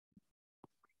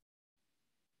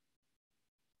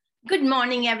Good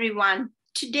morning, everyone.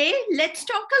 Today, let's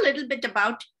talk a little bit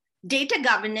about data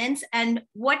governance and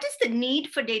what is the need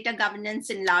for data governance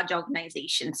in large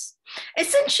organizations.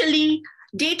 Essentially,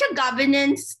 data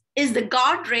governance is the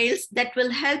guardrails that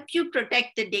will help you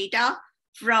protect the data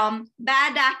from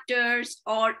bad actors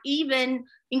or even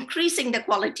increasing the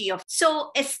quality of. So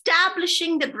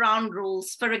establishing the ground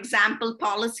rules, for example,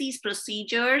 policies,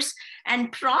 procedures,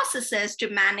 and processes to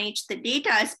manage the data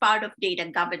as part of data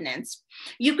governance.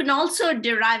 You can also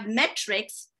derive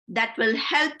metrics that will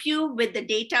help you with the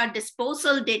data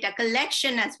disposal, data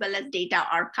collection, as well as data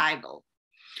archival.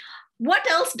 What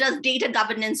else does data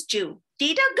governance do?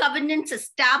 Data governance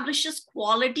establishes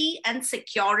quality and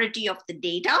security of the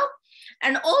data,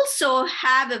 and also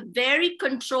have a very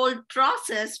controlled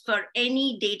process for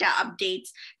any data updates.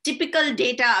 Typical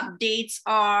data updates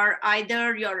are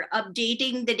either you're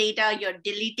updating the data, you're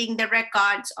deleting the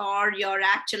records, or you're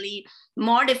actually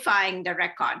modifying the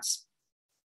records.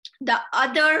 The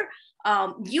other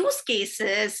use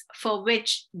cases for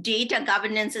which data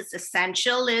governance is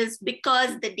essential is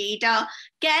because the data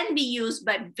can be used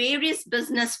by various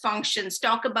business functions.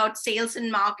 Talk about sales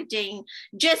and marketing,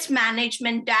 just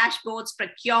management, dashboards,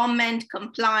 procurement,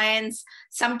 compliance.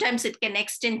 Sometimes it can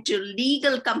extend to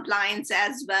legal compliance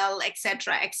as well, et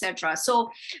cetera, et cetera.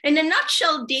 So in a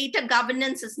nutshell, data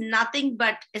governance is nothing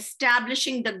but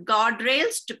establishing the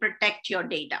guardrails to protect your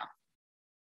data.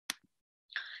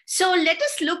 So let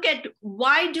us look at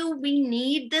why do we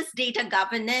need this data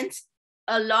governance.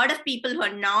 A lot of people who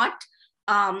are not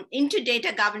into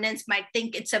data governance might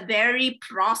think it's a very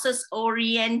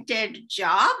process-oriented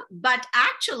job, but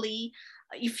actually,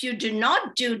 if you do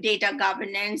not do data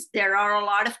governance, there are a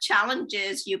lot of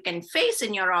challenges you can face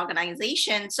in your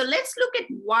organization. So let's look at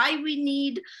why we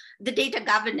need the data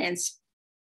governance.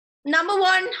 Number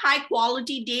one, high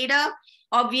quality data.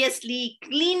 Obviously,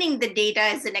 cleaning the data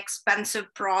is an expensive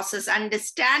process.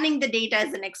 Understanding the data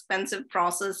is an expensive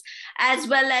process, as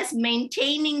well as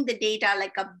maintaining the data,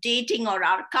 like updating or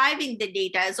archiving the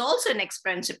data, is also an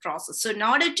expensive process. So in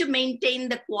order to maintain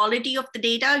the quality of the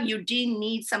data, you do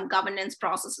need some governance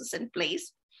processes in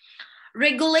place.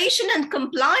 Regulation and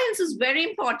compliance is very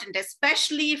important,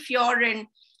 especially if you're in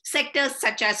sectors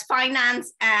such as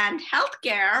finance and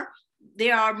healthcare.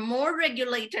 They are more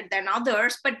regulated than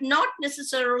others, but not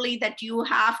necessarily that you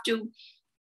have to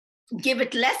give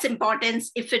it less importance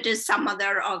if it is some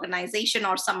other organization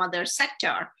or some other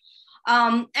sector.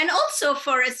 And also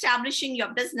for establishing your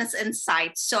business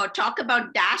insights. So talk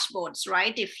about dashboards,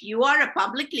 right? If you are a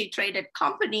publicly traded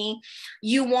company,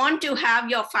 you want to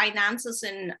have your finances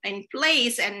in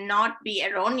place and not be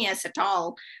erroneous at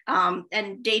all.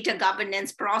 And data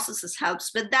governance processes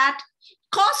helps with that.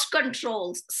 Cost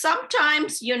controls.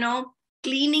 Sometimes,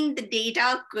 cleaning the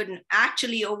data could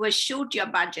actually overshoot your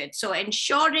budget. So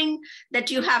ensuring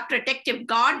that you have protective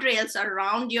guardrails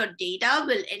around your data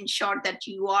will ensure that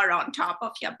you are on top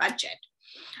of your budget.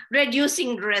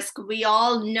 Reducing risk. We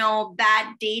all know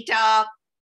bad data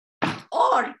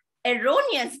or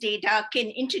erroneous data can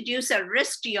introduce a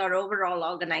risk to your overall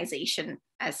organization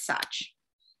as such.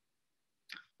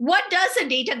 What does a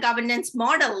data governance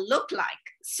model look like?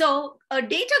 So a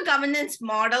data governance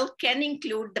model can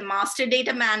include the master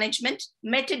data management,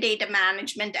 metadata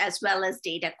management, as well as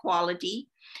data quality.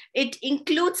 It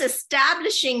includes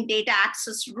establishing data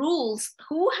access rules.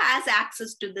 Who has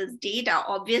access to this data?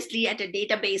 Obviously, at a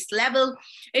database level,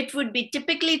 it would be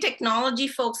typically technology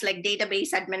folks like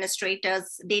database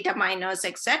administrators, data miners,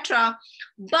 etc.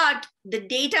 But the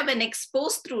data, when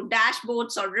exposed through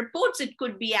dashboards or reports, it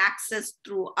could be accessed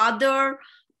through other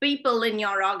people in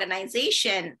your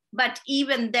organization. But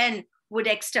even then, would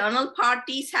external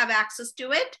parties have access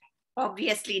to it?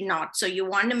 Obviously not. So you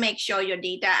want to make sure your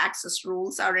data access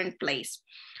rules are in place.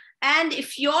 And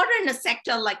if you're in a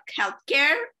sector like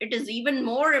healthcare, it is even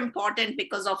more important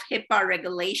because of HIPAA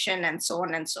regulation and so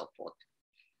on and so forth.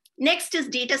 Next is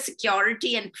data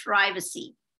security and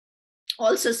privacy.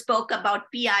 Also spoke about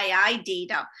PII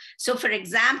data. So for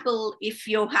example, if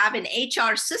you have an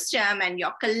HR system and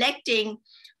you're collecting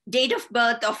date of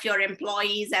birth of your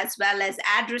employees, as well as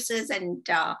addresses and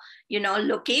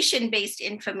location-based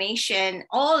information,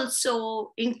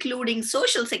 also including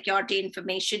social security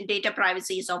information, data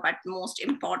privacy is of utmost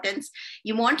importance.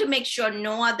 You want to make sure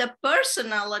no other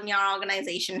personnel in your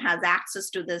organization has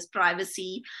access to this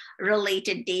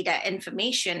privacy-related data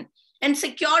information. And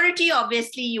security,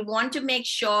 obviously, you want to make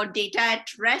sure data at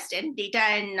rest and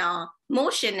data in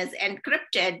motion is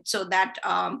encrypted so that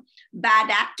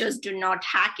bad actors do not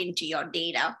hack into your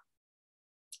data.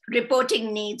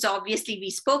 Reporting needs, obviously, we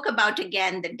spoke about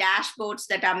again the dashboards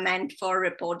that are meant for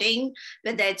reporting,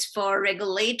 whether it's for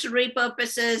regulatory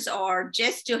purposes or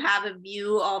just to have a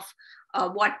view of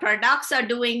what products are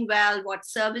doing well, what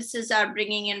services are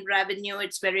bringing in revenue.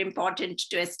 It's very important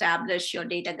to establish your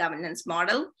data governance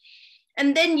model.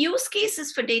 And then use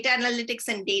cases for data analytics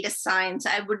and data science.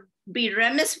 I would be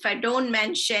remiss if I don't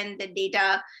mention the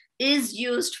data is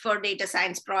used for data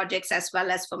science projects as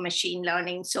well as for machine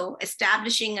learning. So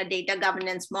establishing a data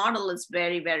governance model is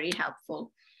very, very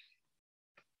helpful.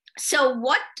 So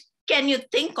what can you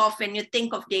think of when you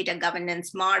think of data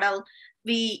governance model?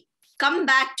 We come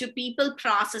back to people,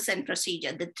 process, and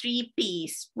procedure, the 3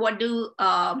 Ps. What do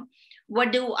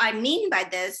I mean by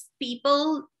this?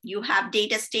 People, you have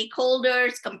data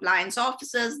stakeholders, compliance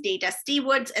officers, data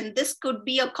stewards, and this could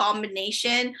be a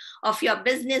combination of your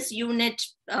business unit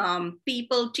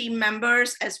people, team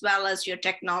members, as well as your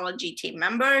technology team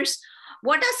members.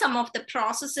 What are some of the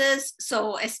processes?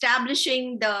 So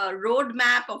establishing the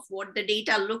roadmap of what the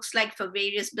data looks like for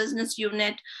various business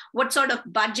unit. What sort of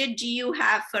budget do you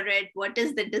have for it? What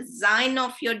is the design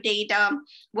of your data?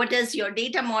 What does your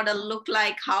data model look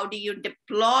like? How do you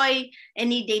deploy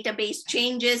any database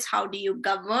changes? How do you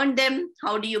govern them?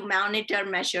 How do you monitor,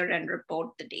 measure, and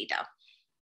report the data?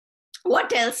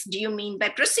 What else do you mean by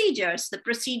procedures? The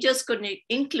procedures could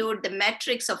include the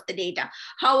metrics of the data.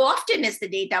 How often is the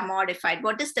data modified?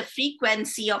 What is the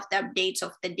frequency of the updates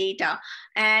of the data?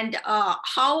 And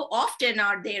how often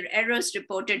are there errors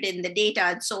reported in the data,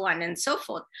 and so on and so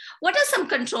forth? What are some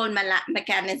control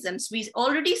mechanisms? We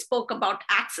already spoke about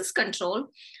access control.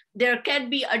 There can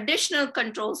be additional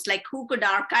controls like who could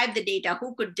archive the data,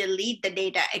 who could delete the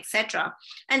data, etc.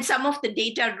 And some of the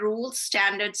data rules,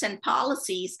 standards, and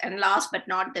policies. And last but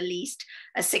not the least,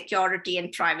 security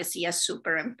and privacy are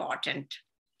super important.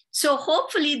 So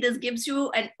hopefully this gives you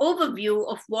an overview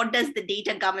of what does the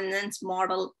data governance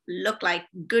model look like.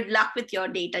 Good luck with your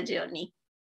data journey.